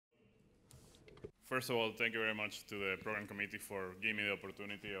First of all, thank you very much to the program committee for giving me the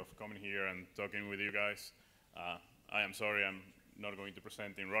opportunity of coming here and talking with you guys. I am sorry I'm not going to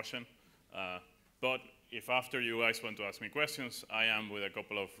present in Russian, but if after you guys want to ask me questions, I am with a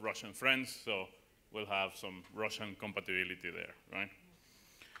couple of Russian friends, so we'll have some Russian compatibility there, right?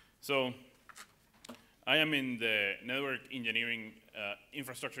 So I am in the network engineering,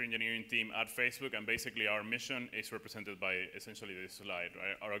 infrastructure engineering team at Facebook, and basically our mission is represented by essentially this slide,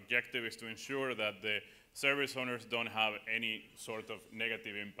 right? Our objective is to ensure that the service owners don't have any sort of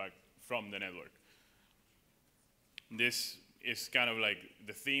negative impact from the network. This is kind of like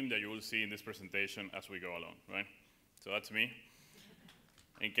the theme that you will see in this presentation as we go along, right? So that's me.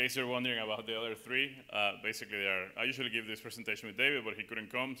 In case you're wondering about the other three, basically I usually give this presentation with David, but he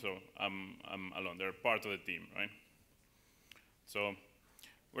couldn't come, so I'm alone. They're part of the team, right? So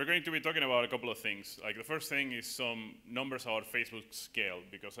we're going to be talking about a couple of things. Like the first thing is some numbers about Facebook scale,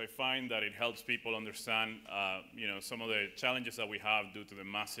 because I find that it helps people understand some of the challenges that we have due to the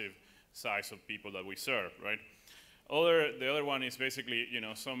massive size of people that we serve, right? The other one is basically,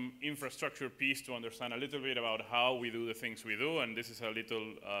 some infrastructure piece to understand a little bit about how we do the things we do, and this is a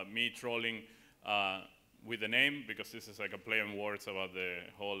little me trolling with the name, because this is like a play on words about the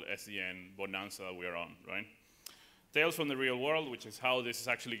whole SDN bonanza that we're on, right? Tales from the real world, which is how this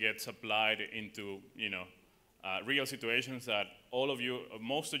actually gets applied into, real situations that all of you,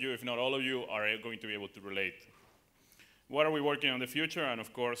 most of you, if not all of you, are going to be able to relate. What are we working on in the future? And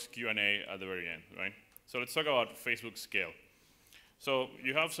of course, Q&A at the very end, right? So let's talk about Facebook scale. So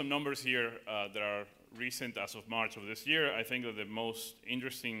you have some numbers here that are recent as of March of this year. I think that the most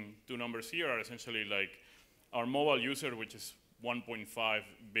interesting two numbers here are essentially like our mobile user, which is 1.5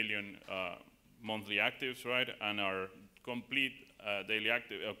 billion monthly actives, right? And our complete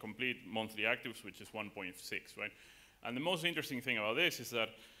complete monthly actives, which is 1.6, right? And the most interesting thing about this is that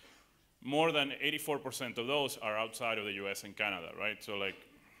more than 84% of those are outside of the US and Canada, right? So like,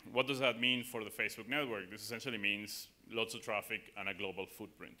 what does that mean for the Facebook network? This essentially means lots of traffic and a global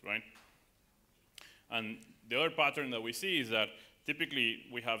footprint, right? And the other pattern that we see is that typically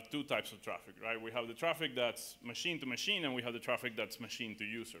we have two types of traffic, right? We have the traffic that's machine to machine, and we have the traffic that's machine to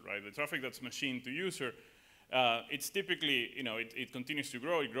user, right? The traffic that's machine to user, it's typically, it continues to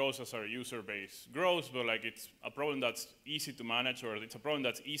grow. It grows as our user base grows, but like it's a problem that's easy to manage, or it's a problem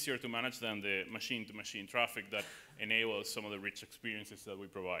that's easier to manage than the machine-to-machine traffic that enables some of the rich experiences that we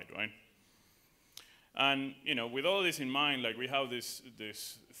provide, right? And with all this in mind, like we have this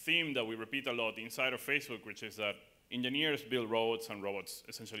theme that we repeat a lot inside of Facebook, which is that engineers build robots and robots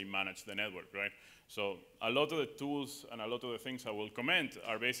essentially manage the network, right? So a lot of the tools and a lot of the things I will comment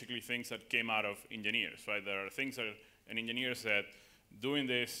are basically things that came out of engineers, right? There are things that an engineer said, doing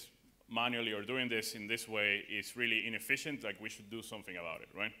this manually or doing this in this way is really inefficient, like we should do something about it,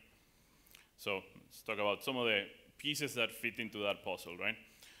 right? So let's talk about some of the pieces that fit into that puzzle, right?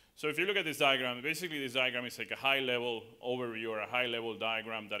 So if you look at this diagram, basically this diagram is like a high-level overview or a high-level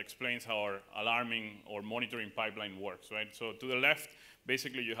diagram that explains how our alarming or monitoring pipeline works, right? So to the left,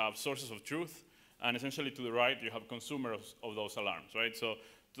 basically you have sources of truth, and essentially to the right, you have consumers of those alarms, right? So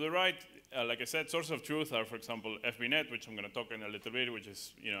to the right, like I said, sources of truth are, for example, FBNet, which I'm going to talk in a little bit, which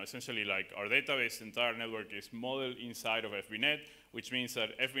is essentially like our database entire network is modeled inside of FBNet, which means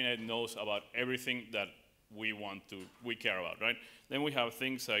that FBNet knows about everything that we care about, right? Then we have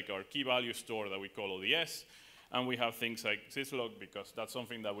things like our key value store that we call ODS, and we have things like syslog, because that's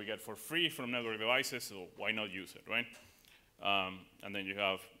something that we get for free from network devices, so why not use it, right? And then you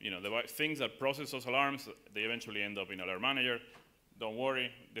have the things that process those alarms. They eventually end up in Alert Manager. Don't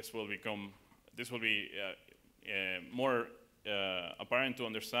worry, this will be more apparent to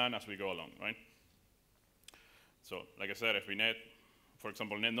understand as we go along, right? So like I said, FBNet, for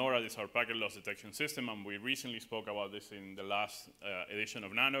example, NetNORAD is our packet loss detection system, and we recently spoke about this in the last edition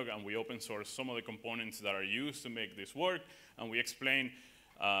of NaNoG, and we open source some of the components that are used to make this work, and we explain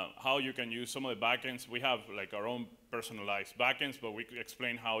how you can use some of the backends. We have like our own personalized backends, but we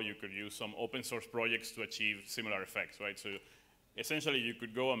explain how you could use some open source projects to achieve similar effects, right? So essentially you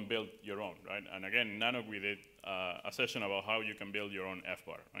could go and build your own, right? And again, in NaNoG we did a session about how you can build your own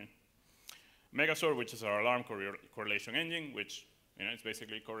FBAR, right? Megasort, which is our alarm correlation engine, which it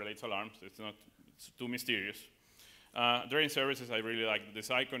basically correlates alarms. It's too mysterious. During services, I really like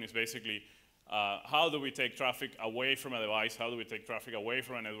this icon. Is basically how do we take traffic away from a device? How do we take traffic away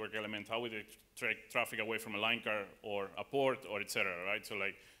from a network element? How do we take traffic away from a line card or a port or etc. Right? So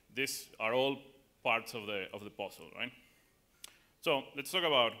like these are all parts of the puzzle, right? So let's talk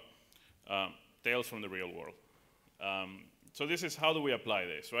about tales from the real world. So this is how do we apply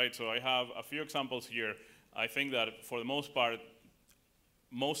this, right? So I have a few examples here. I think that for the most part,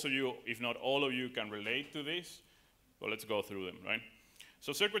 most of you, if not all of you, can relate to this. Well, let's go through them, right?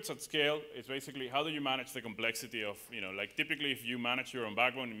 So circuits at scale is basically how do you manage the complexity of, like typically if you manage your own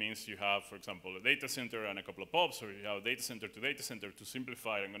backbone, it means you have, for example, a data center and a couple of POPs, or you have a data center. To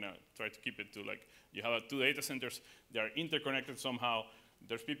simplify, I'm gonna try to keep it to like, you have 2 data centers, they are interconnected somehow.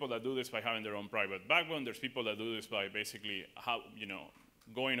 There's people that do this by having their own private backbone. There's people that do this by basically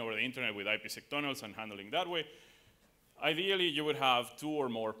going over the internet with IPsec tunnels and handling that way. Ideally, you would have 2 or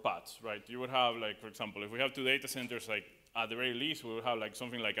more paths, right? You would have, like, for example, if we have 2 data centers, like, at the very least, we would have, like,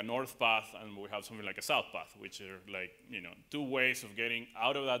 something like a north path, and we have something like a south path, which are, like, 2 ways of getting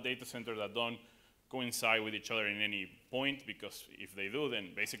out of that data center that don't coincide with each other in any point, because if they do, then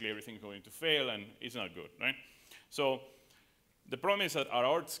basically everything's going to fail, and it's not good, right? So the problem is that at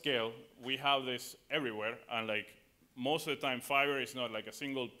our scale, we have this everywhere, and, like, most of the time, fiber is not, like, a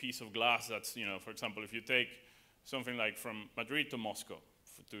single piece of glass that's, for example, if you take something like from Madrid to Moscow,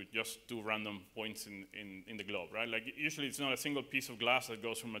 to just 2 random points in the globe, right? Like usually it's not a single piece of glass that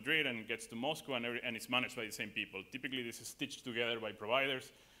goes from Madrid and gets to Moscow and it's managed by the same people. Typically this is stitched together by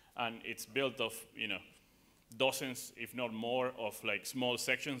providers and it's built of, dozens, if not more, of like small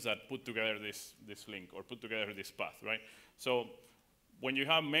sections that put together this link or put together this path, right? So when you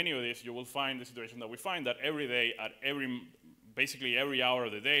have many of these, you will find the situation that we find that every day at basically every hour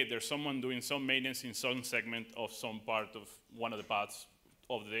of the day, there's someone doing some maintenance in some segment of some part of one of the paths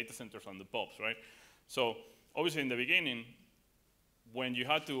of the data centers and the POPs, right? So obviously in the beginning, when you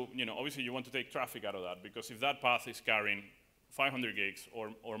had to, obviously you want to take traffic out of that, because if that path is carrying 500 gigs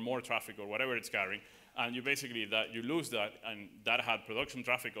or more traffic or whatever it's carrying, and you basically, you lose that, and that had production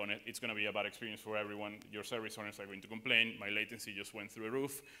traffic on it, it's gonna be a bad experience for everyone. Your service owners are going to complain, my latency just went through the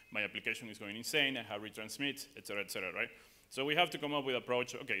roof, my application is going insane, I have retransmits, et cetera, right? So we have to come up with an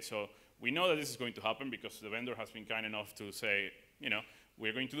approach, okay, so we know that this is going to happen because the vendor has been kind enough to say,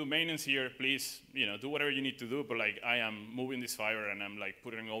 we're going to do maintenance here, please, do whatever you need to do, but like I am moving this fiber and I'm like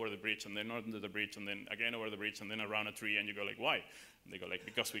putting it over the bridge and then under the bridge and then again over the bridge and then around a tree, and you go like, why? And they go like,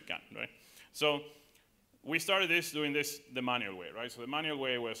 because we can, right? So we started doing this the manual way, right? So the manual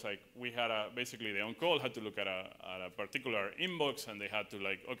way was like, we had basically the on-call had to look at a particular inbox, and they had to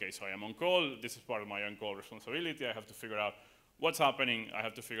like, okay, so I am on call, this is part of my on-call responsibility, I have to figure out what's happening, I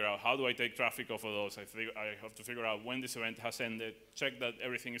have to figure out how do I take traffic off of those, I have to figure out when this event has ended, check that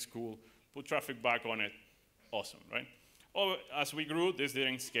everything is cool, put traffic back on it, awesome, right? As we grew, this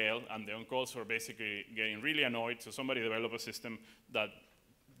didn't scale, and the on-calls were basically getting really annoyed, so somebody developed a system that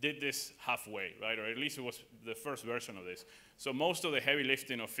did this halfway, right? Or at least it was the first version of this. So most of the heavy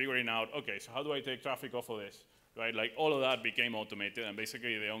lifting of figuring out, okay, so how do I take traffic off of this, right? Like all of that became automated, and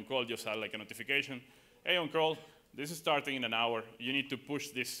basically the on-call just had like a notification, hey, on-call, this is starting in an hour. You need to push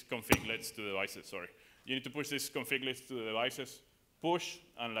this config list to the devices, sorry. You need to push this config list to the devices, push,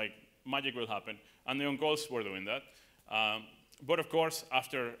 and like magic will happen. And the on-calls were doing that. But of course,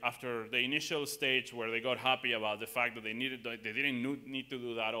 after the initial stage where they got happy about the fact that they didn't need to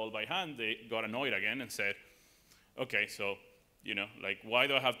do that all by hand, they got annoyed again and said, okay, so, like, why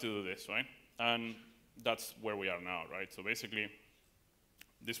do I have to do this, right? And that's where we are now, right? So basically,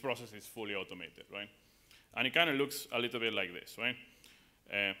 this process is fully automated, right? And it kind of looks a little bit like this, right?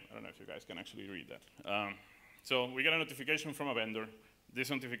 I don't know if you guys can actually read that. So we get a notification from a vendor.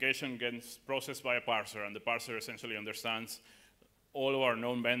 This notification gets processed by a parser, and the parser essentially understands all of our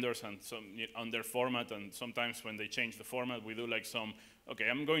known vendors and on their format, and sometimes when they change the format, we do like okay,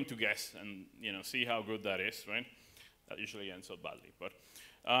 I'm going to guess and see how good that is, right? That usually ends up badly, but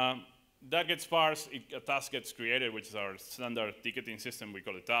that gets parsed, a task gets created, which is our standard ticketing system, we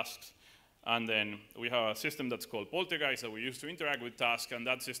call it tasks. And then we have a system that's called Poltergeist that we use to interact with tasks, and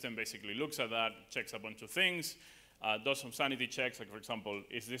that system basically looks at that, checks a bunch of things, does some sanity checks, like for example,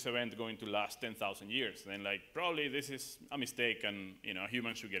 is this event going to last 10,000 years? Then like, probably this is a mistake and a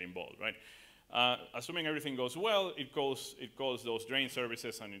human should get involved, right? Assuming everything goes well, it calls those drain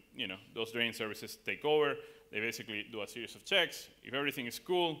services, and those drain services take over. They basically do a series of checks. If everything is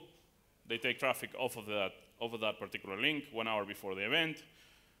cool, they take traffic off of that particular link 1 hour before the event.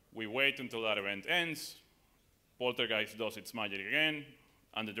 We wait until that event ends, Poltergeist does its magic again,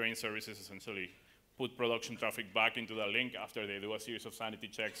 and the drain services essentially put production traffic back into that link after they do a series of sanity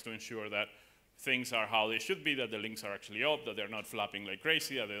checks to ensure that things are how they should be, that the links are actually up, that they're not flapping like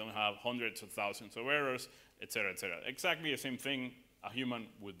crazy, that they don't have hundreds of thousands of errors, et cetera, et cetera. Exactly the same thing a human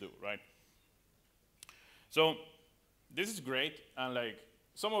would do, right? So this is great, and like,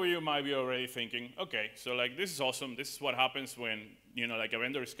 some of you might be already thinking, okay, so like this is awesome. This is what happens when like a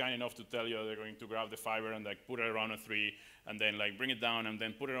vendor is kind enough to tell you they're going to grab the fiber and like put it around a tree and then like bring it down and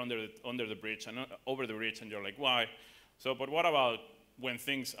then put it under the bridge and over the bridge, and you're like, why? So, but what about when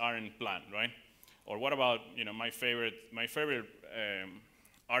things aren't planned, right? Or what about, my favorite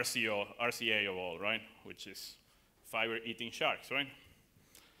RCA of all, right? Which is fiber eating sharks, right?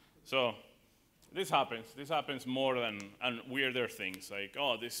 So this happens more than, and weirder things, like,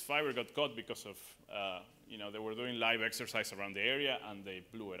 oh, this fiber got caught because of, they were doing live exercise around the area and they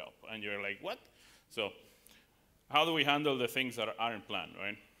blew it up. And you're like, what? So how do we handle the things that aren't planned,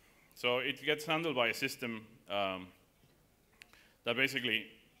 right? So it gets handled by a system that basically,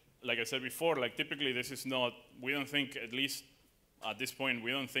 like I said before, like typically this is not, we don't think, at least at this point,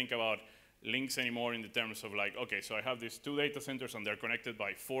 we don't think about links anymore in the terms of like, okay, so I have these 2 data centers and they're connected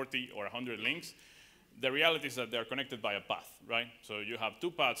by 40 or 100 links. The reality is that they're connected by a path, right? So you have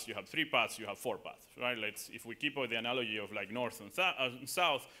 2 paths, you have 3 paths, you have 4 paths, right? If we keep with the analogy of like north and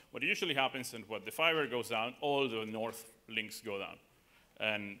south, what usually happens and what the fiber goes down, all the north links go down.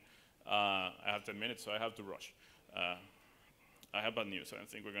 And I have 10 minutes, so I have to rush. I have bad news. I don't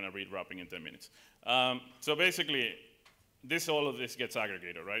think we're going to read wrapping in 10 minutes. So basically, all of this gets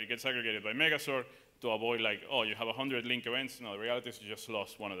aggregated, right? It gets aggregated by Megasort to avoid like, oh, you have 100 link events. No, the reality is you just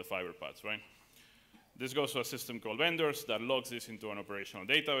lost one of the fiber paths, right? This goes to a system called vendors that logs this into an operational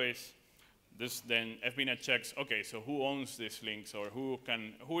database. Then FBNet checks, okay, so who owns these links, or who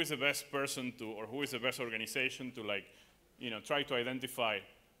is the best person to, or who is the best organization to like, try to identify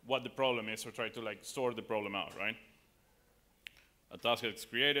what the problem is, or try to like sort the problem out, right? A task gets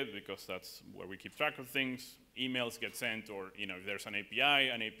created because that's where we keep track of things. Emails get sent, or if there's an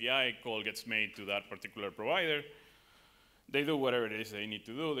API call gets made to that particular provider. They do whatever it is they need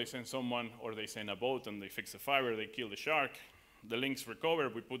to do. They send someone, or they send a boat and they fix the fiber, they kill the shark. The links recover,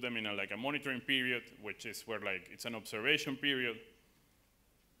 we put them in a monitoring period, which is where like it's an observation period.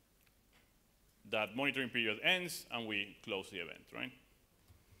 That monitoring period ends and we close the event, right?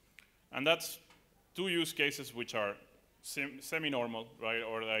 And that's 2 use cases which are semi-normal, right?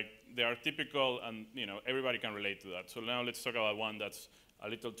 Or like they are typical and everybody can relate to that. So now let's talk about one that's a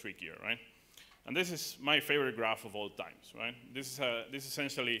little trickier, right? And this is my favorite graph of all times, right? This is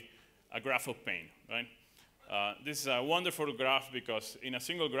essentially a graph of pain, right? This is a wonderful graph because in a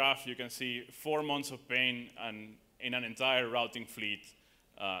single graph you can see 4 months of pain and in an entire routing fleet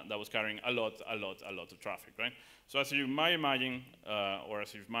that was carrying a lot of traffic, right? So as you might imagine, or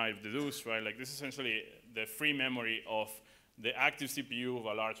as you might deduce, right, like this is essentially the free memory of the active CPU of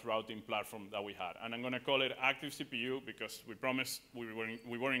a large routing platform that we had. And I'm going to call it active CPU because we promised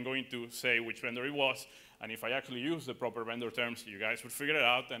we weren't going to say which vendor it was. And if I actually use the proper vendor terms, you guys would figure it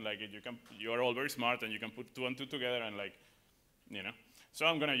out. And like you are all very smart and you can put 2 and 2 together and like, So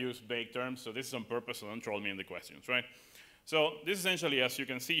I'm going to use vague terms. So this is on purpose, so don't troll me in the questions, right? So this essentially, as you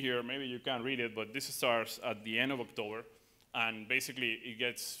can see here, maybe you can't read it, but this starts at the end of October. And basically, it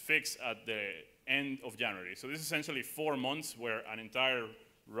gets fixed at the end of January. So this is essentially 4 months where an entire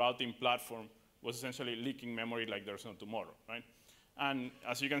routing platform was essentially leaking memory like there's no tomorrow, right? And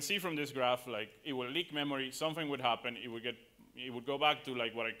as you can see from this graph, like it will leak memory, something would happen, it would go back to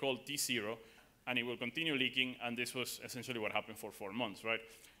like what I call T0, and it will continue leaking, and this was essentially what happened for 4 months, right?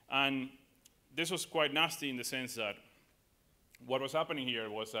 And this was quite nasty in the sense that what was happening here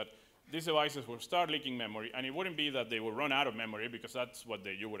was that these devices will start leaking memory, and it wouldn't be that they will run out of memory because that's what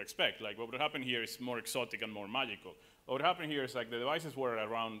you would expect. Like what would happen here is more exotic and more magical. What would happen here is like the devices were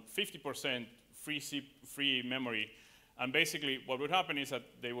around 50% free memory, and basically what would happen is that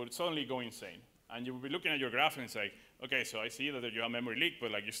they would suddenly go insane. And you would be looking at your graph and say, okay, so I see that you have memory leak,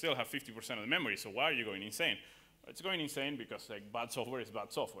 but like you still have 50% of the memory, so why are you going insane? It's going insane because like bad software is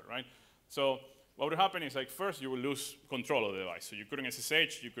bad software, right? So what would happen is like first you will lose control of the device. So you couldn't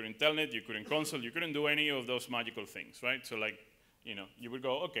SSH, you couldn't telnet, you couldn't console, you couldn't do any of those magical things, right? So like, you would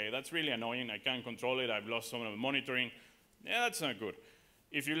go, okay, that's really annoying, I can't control it, I've lost some of the monitoring. Yeah, that's not good.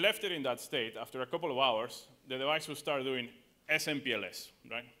 If you left it in that state, after a couple of hours, the device will start doing SMPLS,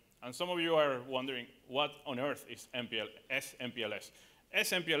 right? And some of you are wondering, what on earth is SMPLS?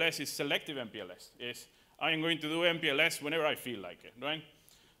 SMPLS is selective MPLS. I am going to do MPLS whenever I feel like it, right?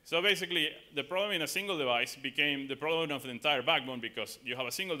 So basically, the problem in a single device became the problem of the entire backbone because you have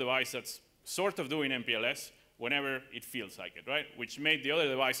a single device that's sort of doing MPLS whenever it feels like it, right? Which made the other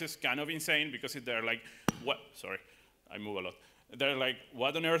devices kind of insane because they're like, what? Sorry, I move a lot. They're like,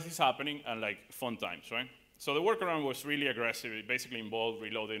 what on earth is happening? And like, fun times, right? So the workaround was really aggressive. It basically involved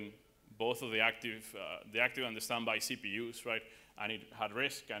reloading both of the active and the standby CPUs, right? And it had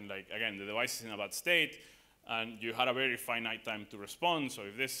risk, and like, again, the device is in a bad state, and you had a very finite time to respond. So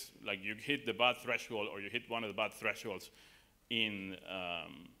if this, like you hit the bad threshold or you hit one of the bad thresholds in,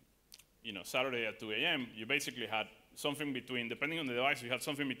 Saturday at 2 a.m., you basically had something between, depending on the device, you had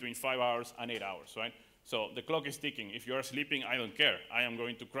something between 5 hours and 8 hours, right? So the clock is ticking. If you're sleeping, I don't care. I am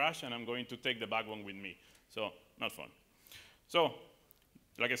going to crash, and I'm going to take the backbone with me. So not fun. So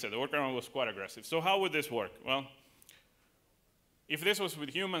like I said, the workaround was quite aggressive. So how would this work? Well, if this was with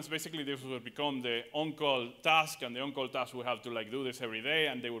humans, basically this would become the on-call task, and the on-call task would have to like do this every day,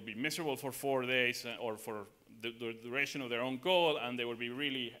 and they would be miserable for 4 days or for the duration of their on-call, and they would be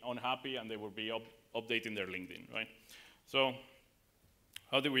really unhappy, and they would be updating their LinkedIn, right? So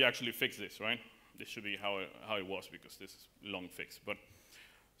how did we actually fix this, right? This should be how it was, because this is a long fix. But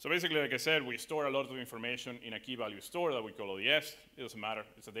so basically, like I said, we store a lot of information in a key value store that we call ODS. It doesn't matter.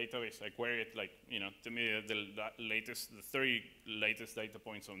 It's a database. I query it, like, you know, to me, the 30 latest data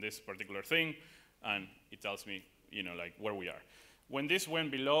points on this particular thing, and it tells me, you know, like where we are. When this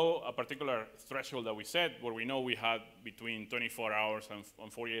went below a particular threshold that we set, where we know we had between 24 hours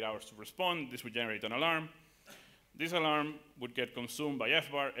and 48 hours to respond, this would generate an alarm. This alarm would get consumed by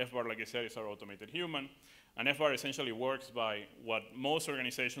FBAR. FBAR, like I said, is our automated human. And FBAR essentially works by what most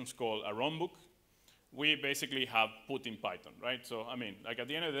organizations call a runbook. We basically have put in Python, right? So, I mean, like at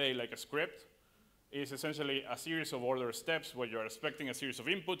the end of the day, like a script is essentially a series of order steps where you're expecting a series of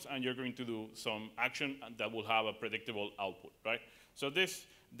inputs, and you're going to do some action that will have a predictable output, right? So this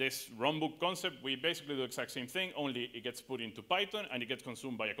runbook concept, we basically do the exact same thing, only it gets put into Python, and it gets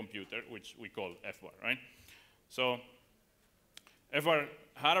consumed by a computer, which we call FBAR, right? So FBAR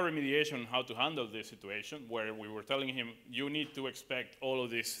had a remediation on how to handle this situation, where we were telling him, you need to expect all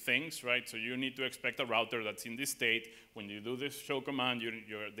of these things, right? So you need to expect a router that's in this state. When you do this show command,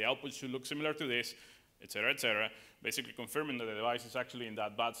 the output should look similar to this, et cetera, basically confirming that the device is actually in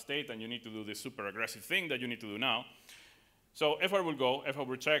that bad state, and you need to do this super aggressive thing that you need to do now. So FBAR will go, FBAR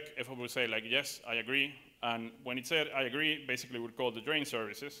will check, FBAR will say, like, yes, I agree. And when it said, I agree, basically we'd call the drain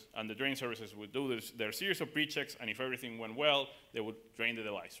services, and the drain services would do their series of pre-checks, and if everything went well, they would drain the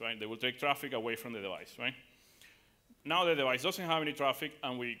device, right? They would take traffic away from the device, right? Now the device doesn't have any traffic,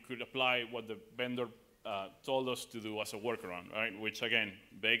 and we could apply what the vendor told us to do as a workaround, right? Which, again,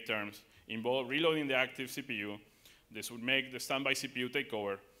 vague terms, involve reloading the active CPU. This would make the standby CPU take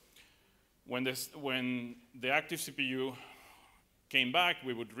over. When the active CPU came back,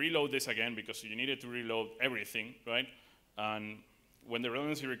 we would reload this again, because you needed to reload everything, right? And when the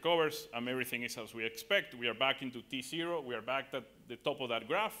redundancy recovers and everything is as we expect, we are back into T0, we are back at the top of that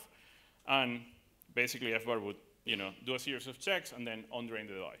graph, and basically FBAR would, you know, do a series of checks and then undrain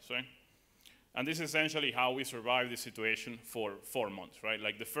the device, right? And this is essentially how we survived this situation for 4 months, right?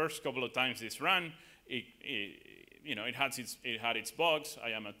 Like the first couple of times this ran, you know, it had its bugs. I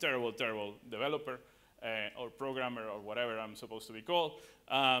am a terrible, terrible developer. Or programmer, or whatever I'm supposed to be called.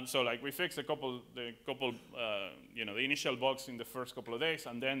 So like we fixed the initial bugs in the first couple of days,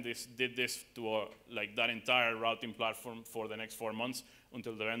 and then did this to like that entire routing platform for the next 4 months,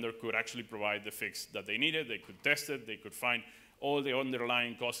 until the vendor could actually provide the fix that they needed. They could test it. They could find all the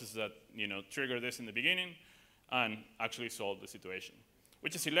underlying causes that, you know, trigger this in the beginning, and actually solve the situation.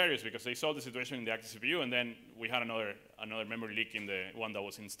 Which is hilarious, because they solved the situation in the active CPU, and then we had another memory leak in the one that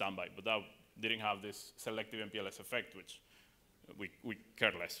was in standby, but that didn't have this selective MPLS effect, which we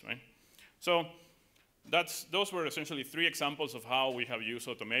care less, right? So those were essentially 3 examples of how we have used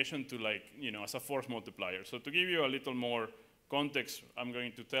automation to, like, you know, as a force multiplier. So to give you a little more context, I'm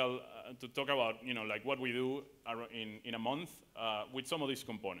going to talk about, you know, like what we do in a month with some of these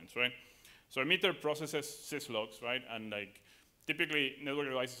components, right? So emitter processes syslogs, right? And like typically network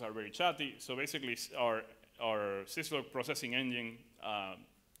devices are very chatty. So basically our syslog processing engine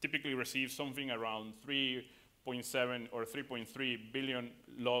typically receives something around 3.7 or 3.3 billion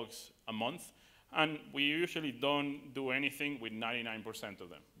logs a month. And we usually don't do anything with 99% of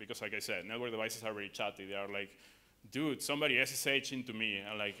them, because like I said, network devices are very chatty. They are like, dude, somebody SSH into me, and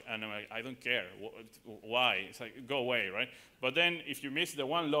I'm like, I don't care. Why? It's like, go away, right? But then if you miss the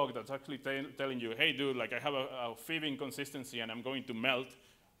one log that's actually telling you, hey, dude, like I have a FIB inconsistency and I'm going to melt,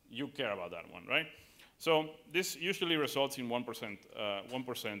 you care about that one, right? So this usually results in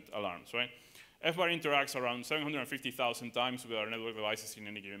 1% alarms, right? FBAR interacts around 750,000 times with our network devices in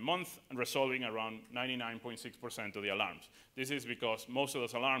any given month, and resolving around 99.6% of the alarms. This is because most of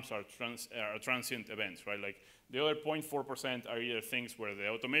those alarms are transient events, right? Like the other 0.4% are either things where the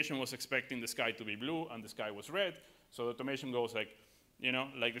automation was expecting the sky to be blue and the sky was red, so the automation goes like, you know,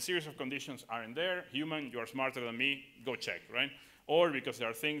 like the series of conditions aren't there, human, you are smarter than me, go check, right? Or because there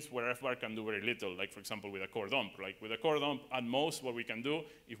are things where FBAR can do very little, like for example with a core dump. Like with a core dump, at most what we can do,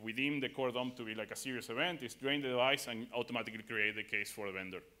 if we deem the core dump to be like a serious event, is drain the device and automatically create the case for the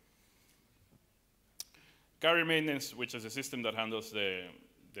vendor. Carrier maintenance, which is a system that handles the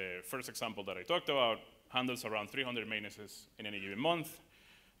first example that I talked about, handles around 300 maintenances in any given month.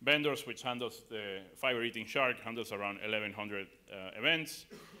 Vendors, which handles the fiber-eating shark, handles around 1,100 events.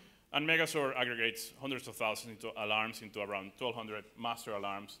 And Megazord aggregates hundreds of thousands of alarms into around 1,200 master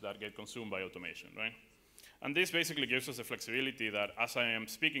alarms that get consumed by automation, right? And this basically gives us the flexibility that as I am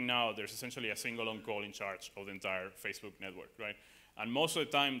speaking now, there's essentially a single on-call in charge of the entire Facebook network, right? And most of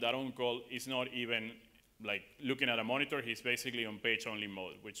the time, that on-call is not even like looking at a monitor. He's basically on page-only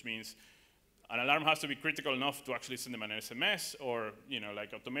mode, which means an alarm has to be critical enough to actually send them an SMS, or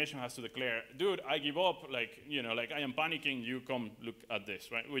like automation has to declare, dude, I give up, like I am panicking, you come look at this,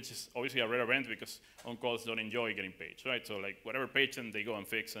 right? Which is obviously a rare event because on-calls don't enjoy getting paged, right? So like whatever page them, they go and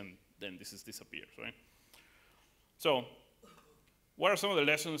fix, and then this disappears, right? So what are some of the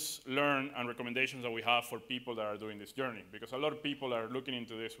lessons learned and recommendations that we have for people that are doing this journey? Because a lot of people are looking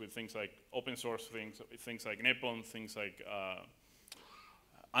into this with things like open source things like Nepon, things like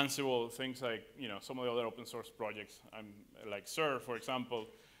Ansible, things like some of the other open source projects, like SIR, for example.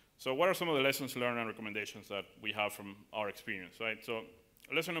 So what are some of the lessons learned and recommendations that we have from our experience, right? So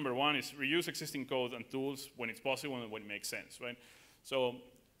lesson number one is reuse existing code and tools when it's possible and when it makes sense, right? So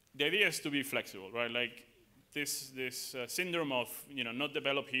the idea is to be flexible, right? Like this syndrome of not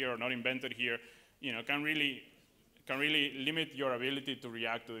developed here or not invented here, can really limit your ability to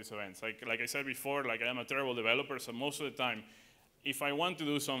react to these events. Like I said before, like I am a terrible developer, so most of the time, if I want to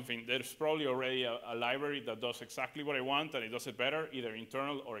do something, there's probably already a library that does exactly what I want, and it does it better, either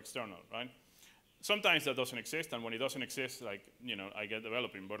internal or external, right? Sometimes that doesn't exist, and when it doesn't exist, like, I get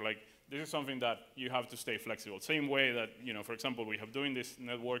developing, but like, this is something that you have to stay flexible. Same way that, for example, we have doing this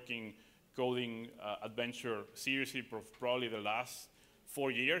networking coding adventure seriously for probably the last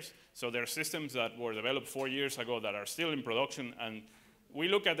 4 years. So there are systems that were developed 4 years ago that are still in production, and we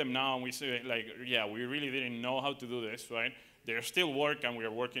look at them now and we say, like, yeah, we really didn't know how to do this, right? There's still work, and we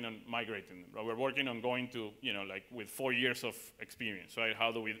are working on migrating them. We're working on going to, like with 4 years of experience, right?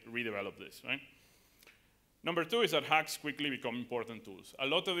 How do we redevelop this, right? Number two is that hacks quickly become important tools. A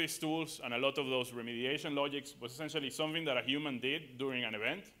lot of these tools and a lot of those remediation logics was essentially something that a human did during an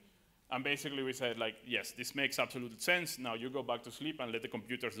event. And basically we said, like, yes, this makes absolute sense. Now you go back to sleep and let the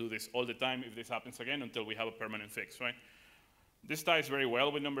computers do this all the time if this happens again until we have a permanent fix, right? This ties very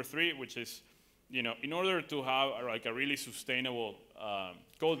well with number three, which is, in order to have like a really sustainable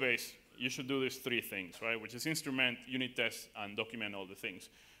code base, you should do these three things, right? Which is instrument, unit test, and document all the things.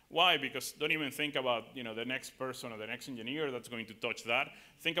 Why? Because don't even think about the next person or the next engineer that's going to touch that.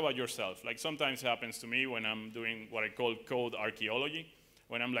 Think about yourself. Like sometimes it happens to me when I'm doing what I call code archaeology,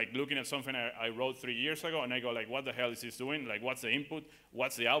 when I'm like looking at something I wrote 3 years ago, and I go like, what the hell is this doing? Like, what's the input?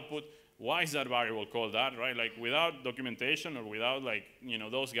 What's the output? Why is that variable called that, right? Like without documentation or without like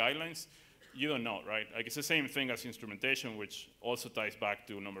those guidelines, you don't know, right? Like it's the same thing as instrumentation, which also ties back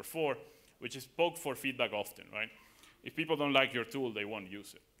to number four, which is poke for feedback often, right? If people don't like your tool, they won't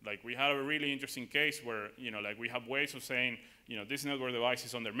use it. Like we had a really interesting case where, like we have ways of saying, this network device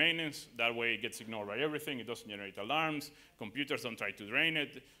is under maintenance. That way it gets ignored by everything. It doesn't generate alarms. Computers don't try to drain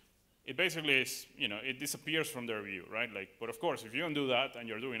it. It basically is, it disappears from the review, right? Like, but of course, if you don't do that and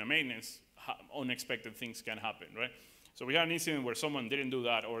you're doing a maintenance, unexpected things can happen, right? So we had an incident where someone didn't do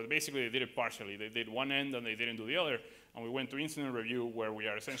that, or basically they did it partially. They did one end and they didn't do the other. And we went to incident review where we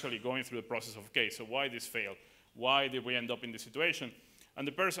are essentially going through the process of, okay, so why this failed? Why did we end up in this situation? And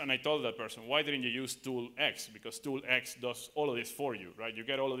I told that person, why didn't you use tool X? Because tool X does all of this for you, right? You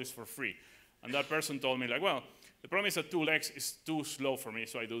get all of this for free. And that person told me, like, well, the problem is that tool X is too slow for me,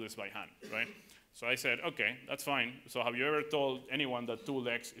 so I do this by hand, right? So I said, okay, that's fine. So have you ever told anyone that tool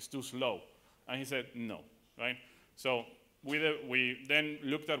X is too slow? And he said, no, right? So we then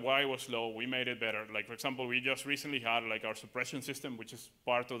looked at why it was slow. We made it better. Like, for example, we just recently had like our suppression system, which is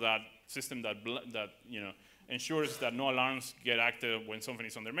part of that system that ensures that no alarms get active when something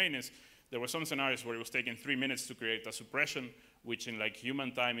is under maintenance. There were some scenarios where it was taking 3 minutes to create a suppression, which in like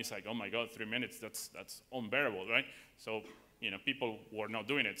human time is like, oh my God, 3 minutes, that's unbearable, right? So, people were not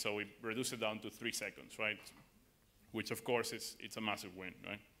doing it, so we reduced it down to 3 seconds, right? Which of course it's a massive win,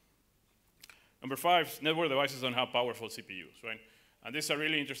 right? Number five, network devices don't have powerful CPUs, right? And this is a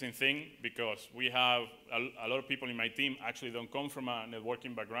really interesting thing because we have a lot of people in my team actually don't come from a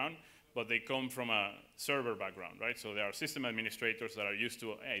networking background, but they come from a server background, right? So there are system administrators that are used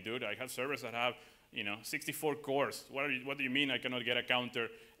to, hey, dude, I have servers that have 64 cores. What do you mean I cannot get a counter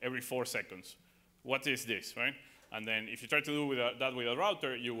every 4 seconds? What is this, right? And then if you try to do that with a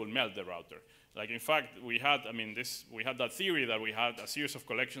router, you will melt the router. Like in fact, we had that theory that we had a series of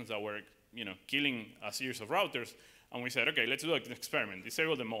collections that were killing a series of routers, and we said, okay, let's do an experiment.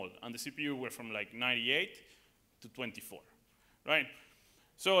 Disable them all, and the CPU went from like 98 to 24, right?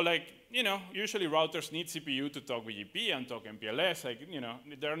 So like, usually routers need CPU to talk BGP and talk MPLS. Like,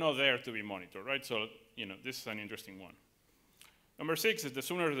 they're not there to be monitored, right? So, this is an interesting one. Number 6 is the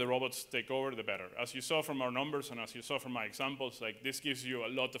sooner the robots take over, the better. As you saw from our numbers and as you saw from my examples, like this gives you a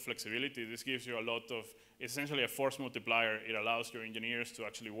lot of flexibility. This gives you a lot of, essentially a force multiplier. It allows your engineers to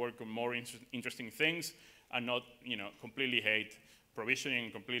actually work on more interesting things and not, completely hate provisioning,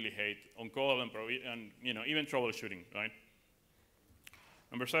 completely hate on-call and even troubleshooting, right?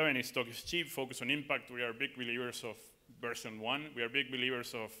 Number 7 is talk is cheap, focus on impact. We are big believers of version 1. We are big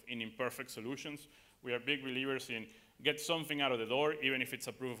believers in imperfect solutions. We are big believers in get something out of the door, even if it's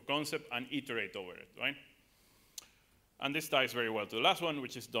a proof of concept, and iterate over it, right? And this ties very well to the last one,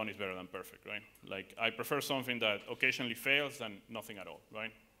 which is done is better than perfect, right? Like, I prefer something that occasionally fails than nothing at all,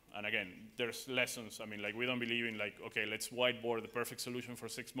 right? And again, there's lessons. I mean, like, we don't believe in, like, okay, let's whiteboard the perfect solution for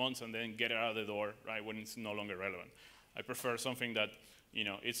 6 months and then get it out of the door, right, when it's no longer relevant. I prefer something that,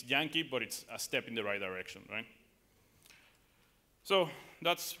 it's janky, but it's a step in the right direction, right? So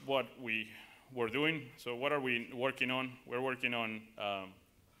that's what we're doing. So what are we working on? We're working on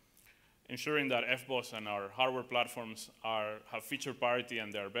ensuring that FBOSS and our hardware platforms have feature parity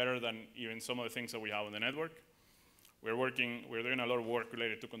and they're better than even some of the things that we have on the network. We're doing a lot of work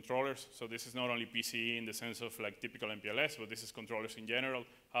related to controllers. So this is not only PCE in the sense of like typical MPLS, but this is controllers in general.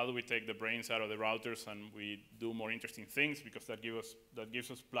 How do we take the brains out of the routers and we do more interesting things, because that gives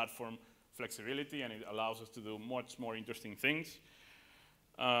us platform flexibility and it allows us to do much more interesting things.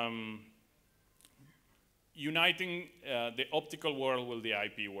 Uniting the optical world with the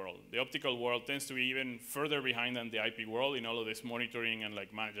IP world. The optical world tends to be even further behind than the IP world in all of this monitoring and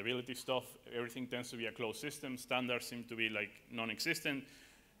like manageability stuff. Everything tends to be a closed system. Standards seem to be like non-existent.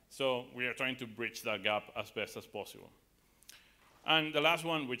 So we are trying to bridge that gap as best as possible. And the last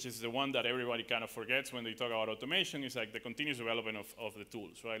one, which is the one that everybody kind of forgets when they talk about automation, is like the continuous development of the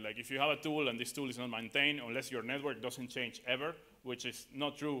tools, right? Like if you have a tool and this tool is not maintained, unless your network doesn't change ever, which is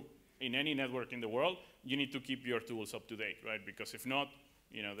not true in any network in the world, you need to keep your tools up to date, right? Because if not,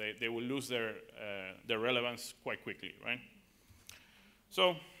 they will lose their relevance quite quickly, right?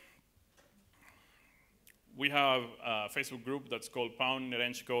 So we have a Facebook group that's called Pound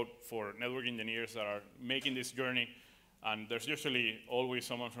NetEng Code for network engineers that are making this journey. And there's usually always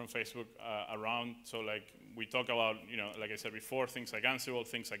someone from Facebook around. So like we talk about, like I said before, things like Ansible,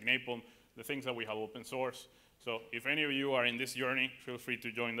 things like Napalm, the things that we have open source. So if any of you are in this journey, feel free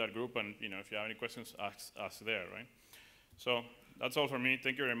to join that group. And if you have any questions, ask there, right? So that's all for me.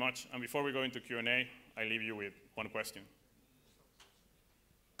 Thank you very much. And before we go into Q&A, I leave you with one question.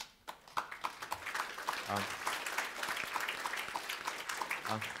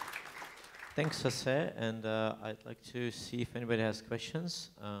 Thanks, Jose. And I'd like to see if anybody has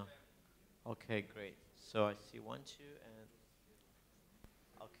questions. OK, great. So I see 1, 2, and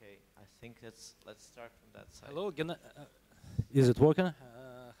OK, I think let's start from that side. Hello, is it working?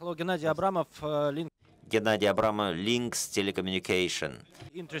 Hello, Gennady Abramov, Link. Геннадий Абрамов, Links Telecommunication.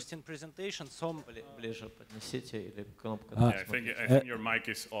 Interesting presentation. Ближе поднесите или кнопка. Yeah, I think your mic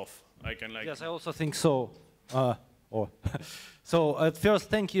is off. I can like. Yes, I also think so. So at first,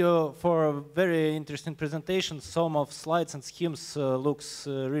 thank you for a very interesting presentation. Some of slides and schemes looks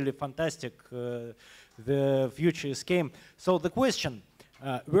really fantastic. The future is came. So the question,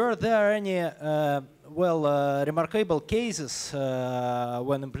 were there any remarkable cases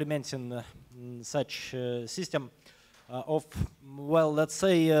when implementing such system of, let's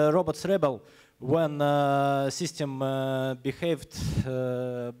say, robots rebel, when system behaved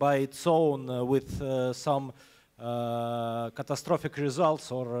by its own with some catastrophic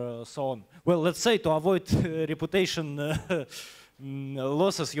results or so on? Well, let's say to avoid reputation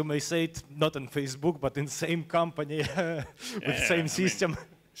losses, you may say it not in Facebook, but in same company with same system.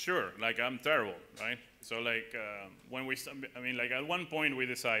 Sure, like I'm terrible, right? So like when we, like at one point we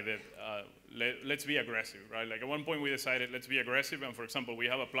decided, let's be aggressive, right? Like at one point we decided, let's be aggressive. And for example, we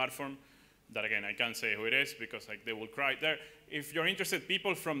have a platform that again, I can't say who it is because like they will cry there. If you're interested,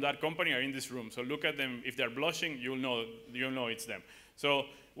 people from that company are in this room. So look at them. If they're blushing, you'll know it's them. So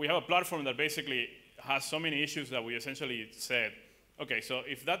we have a platform that basically has so many issues that we essentially said, okay, so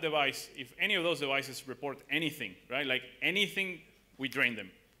if that device, if any of those devices report anything, right? Like anything, we drain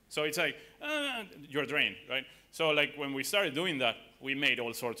them. So it's like, you're drained, right? So like when we started doing that, we made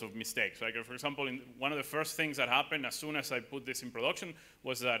all sorts of mistakes. Like for example, one of the first things that happened as soon as I put this in production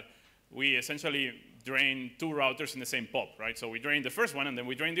was that we essentially drained 2 routers in the same POP, right? So we drained the first one and then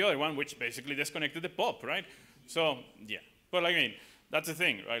we drained the other one, which basically disconnected the POP, right? So yeah, but I mean, that's the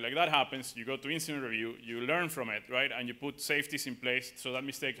thing, right? Like that happens, you go to incident review, you learn from it, right? And you put safeties in place so that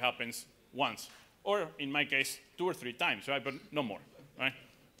mistake happens once. Or in my case, 2 or 3 times, right? But no more, right?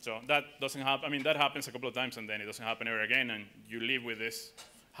 So that doesn't happen. I mean, that happens a couple of times, and then it doesn't happen ever again, and you live with this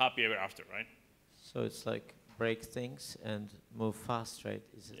happy ever after, right? So it's like break things and move fast, right?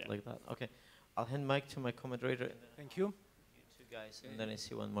 Is it like that? Okay. I'll hand mic to my co-moderator. And then Thank you. you two guys, and then I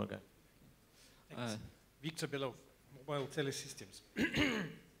see one more guy. Victor Belov, Mobile Telesystems.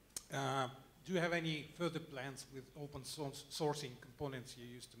 Do you have any further plans with open sourcing components you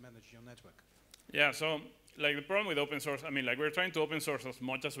use to manage your network? Yeah, so like the problem with open source, I mean, like we're trying to open source as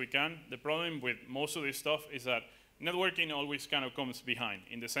much as we can. The problem with most of this stuff is that networking always kind of comes behind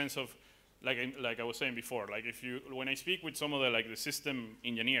in the sense of, like I was saying before, like when I speak with some of the system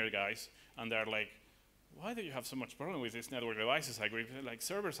engineer guys, and they're like, why do you have so much problem with these network devices? Like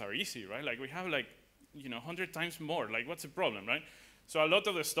servers are easy, right? Like we have 100 times more. Like what's the problem, right? So a lot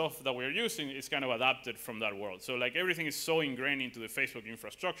of the stuff that we're using is kind of adapted from that world. So like everything is so ingrained into the Facebook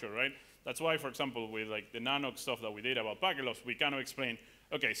infrastructure, right? That's why, for example, with like the NaNoG stuff that we did about packet loss, we kind of explained,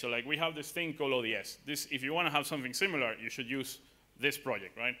 okay, so like we have this thing called ODS. If you want to have something similar, you should use this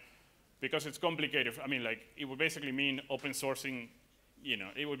project, right? Because it's complicated. I mean, like it would basically mean open sourcing,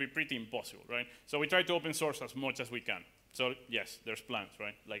 it would be pretty impossible, right? So we try to open source as much as we can. So yes, there's plans,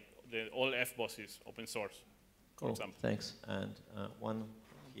 right? Like all FBOSS is open source. Cool, thanks. And one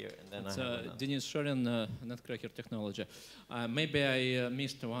here, and then it's I have another. Denis Shorin, Netcracker Technology. Maybe I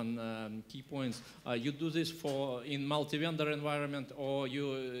missed one key point. You do this in multi-vendor environment, or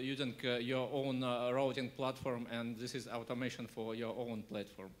you using your own routing platform, and this is automation for your own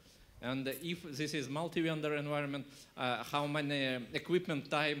platform? And if this is multi-vendor environment, how many equipment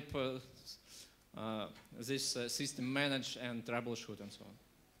type this system manage and troubleshoot and so on?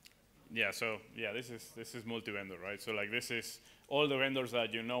 Yeah, so yeah, this is multi-vendor, right? So like this is all the vendors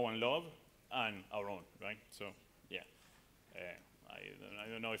that you know and love, and our own, right? So yeah,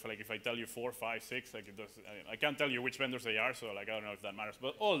 I don't know if I tell you 4, 5, 6, like it does. I can't tell you which vendors they are, so like I don't know if that matters.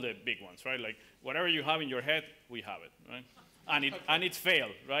 But all the big ones, right? Like whatever you have in your head, we have it, right? And it's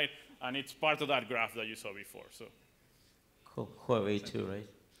failed, right? And it's part of that graph that you saw before. So cool. Huawei too, right?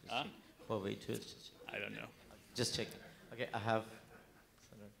 Huh? Huawei too. I don't know. Just checking. Okay, I have.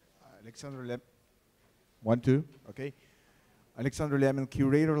 Alexander Lem. 1, 2. Okay. Alexander Lemon,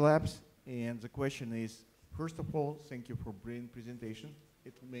 Curator Labs, and the question is: first of all, thank you for brilliant presentation.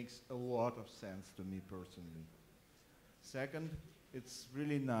 It makes a lot of sense to me personally. Second, it's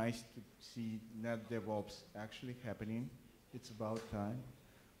really nice to see net DevOps actually happening. It's about time.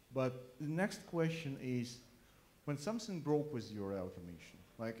 But the next question is, when something broke with your automation,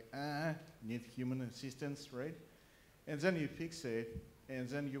 like, need human assistance, right? And then you fix it, and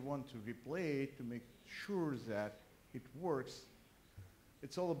then you want to replay it to make sure that it works.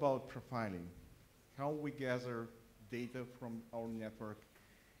 It's all about profiling, how we gather data from our network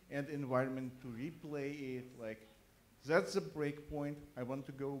and environment to replay it, like, that's the breakpoint, I want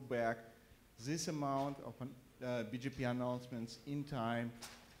to go back this amount of BGP announcements in time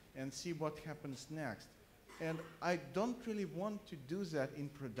and see what happens next. And I don't really want to do that in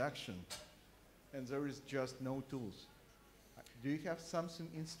production, and there is just no tools. Do you have something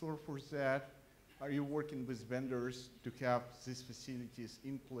in store for that? Are you working with vendors to have these facilities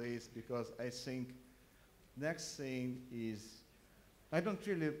in place? Because I think next thing is, I don't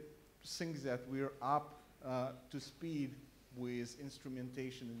really think that we're up to speed with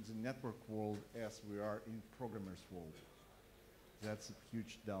instrumentation in the network world as we are in programmers world. That's a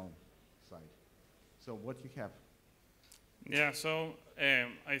huge downside. So what you have? Yeah, so I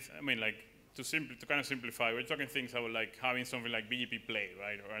mean, like to kind of simplify, we're talking things about like having something like BGP Play,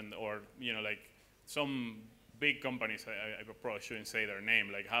 right? Or like some big companies, I probably shouldn't say their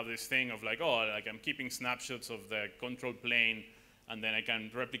name, like have this thing of like, oh, like I'm keeping snapshots of the control plane, and then I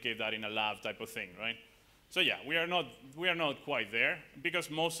can replicate that in a lab type of thing, right? So yeah, we are not quite there, because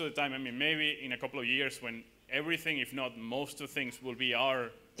most of the time, I mean, maybe in a couple of years when everything, if not most of the things, will be our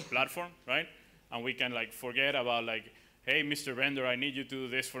platform, right? And we can like forget about like, hey, Mr. Vendor, I need you to do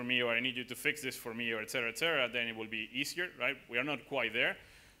this for me, or I need you to fix this for me, or et cetera, then it will be easier, right? We are not quite there.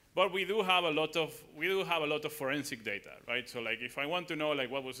 But we do have a lot of forensic data, right? So like if I want to know like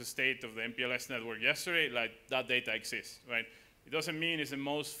what was the state of the MPLS network yesterday, like that data exists, right? It doesn't mean it's the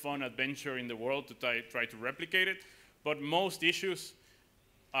most fun adventure in the world to try to replicate it, but most issues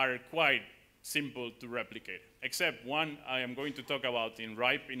are quite simple to replicate, except one I am going to talk about in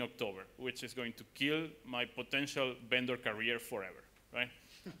RIPE in October, which is going to kill my potential vendor career forever, right?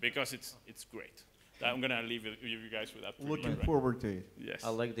 Because it's great. I'm going to leave you guys with that. Looking forward to it. Yes. I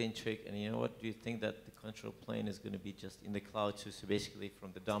like the intrigue. And you know what? Do you think that the control plane is going to be just in the cloud too? So basically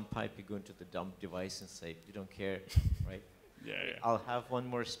from the dump pipe, you go into the dump device and say, you don't care, right? Yeah. I'll have one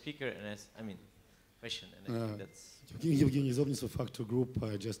more speaker. And I mean, question, and I think that's... Evgeny Zobnitsov, Factor Group.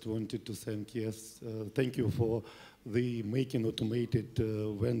 I just wanted to thank you for the making automated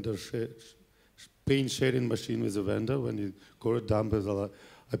vendor pane sharing machine with the vendor. When the correct numbers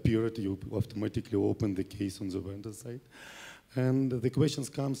appeared, you automatically open the case on the vendor side. And the questions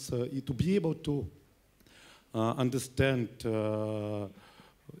comes to be able to understand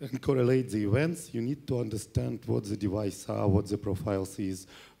and correlate the events, you need to understand what the device are, what the profiles is,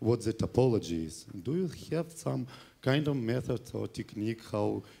 what the topology is. Do you have some kind of method or technique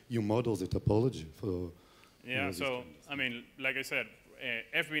how you model the topology for? Yeah, so I mean, like I said,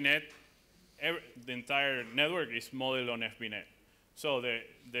 FBNet, the entire network is modeled on FBNet. So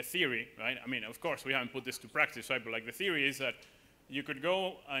the theory, right? I mean, of course, we haven't put this to practice, right? But like the theory is that you could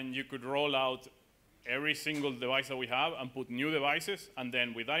go and you could roll out every single device that we have and put new devices, and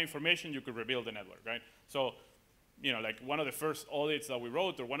then with that information, you could rebuild the network, right? So, you know, like one of the first audits that we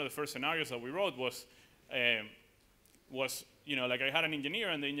wrote, or one of the first scenarios that we wrote was, you know, like I had an engineer,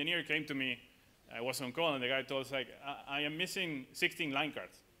 and the engineer came to me, I was on call, and the guy told us, like, I am missing 16 line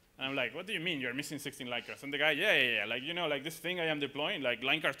cards. And I'm like, what do you mean you're missing 16 line cards? And the guy, yeah, like, you know, like this thing I am deploying, like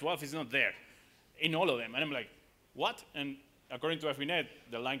line card 12 is not there in all of them. And I'm like, what? And according to FBNet,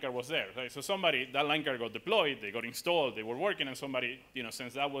 the line card was there, right? So that line card got deployed, they got installed, they were working, and somebody, you know,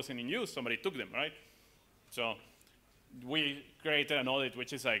 since that wasn't in use, somebody took them, right? So we created an audit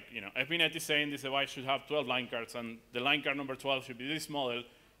which is like, you know, FBNet is saying this device should have 12 line cards, and the line card number 12 should be this model.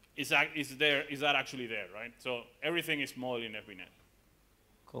 Is that actually there, right? So everything is modeled in FBNet.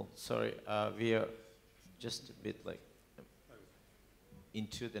 Cool. Sorry, we are just a bit like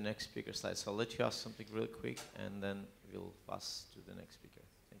into the next speaker slide. So I'll let you ask something real quick, and then we'll pass to the next speaker.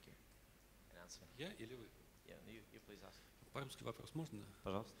 Thank you. And answer. Я или вы? Yeah, you please ask. По-русски вопрос можно?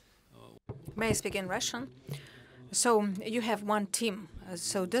 Пожалуйста. May I speak in Russian? So you have one team.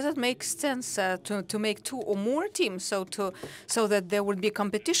 So does it make sense to make two or more teams so that there would be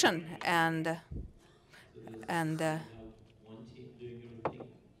competition and one team doing everything?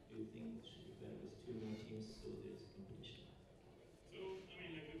 Do you think it should be better with two more teams so there's competition? So I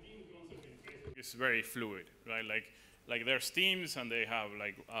mean, like the team concept in Facebook is very fluid, right? Like there's teams and they have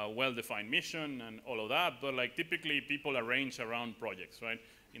like a well-defined mission and all of that, but like typically people arrange around projects, right?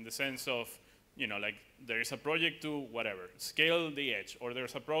 In the sense of, you know, like there is a project to whatever, scale the edge, or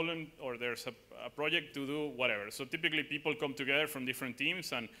there's a problem, or there's a project to do whatever. So typically people come together from different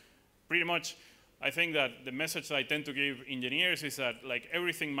teams, and pretty much I think that the message that I tend to give engineers is that like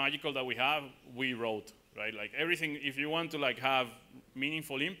everything magical that we have, we wrote, right? Like everything, if you want to like have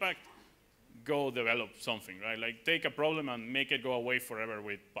meaningful impact, go develop something, right? Like take a problem and make it go away forever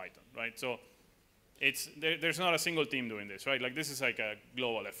with Python, right? So there's not a single team doing this, right? Like this is like a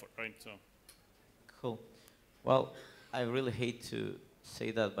global effort, right? So. Cool. Well, I really hate to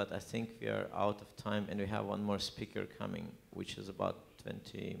say that, but I think we are out of time, and we have one more speaker coming, which is about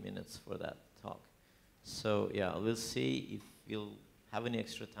 20 minutes for that talk. So yeah, we'll see if we'll have any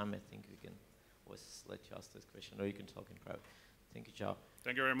extra time. I think we can always let you ask this question, or you can talk in private. Thank you, Joe.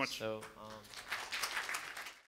 Thank you very much. So.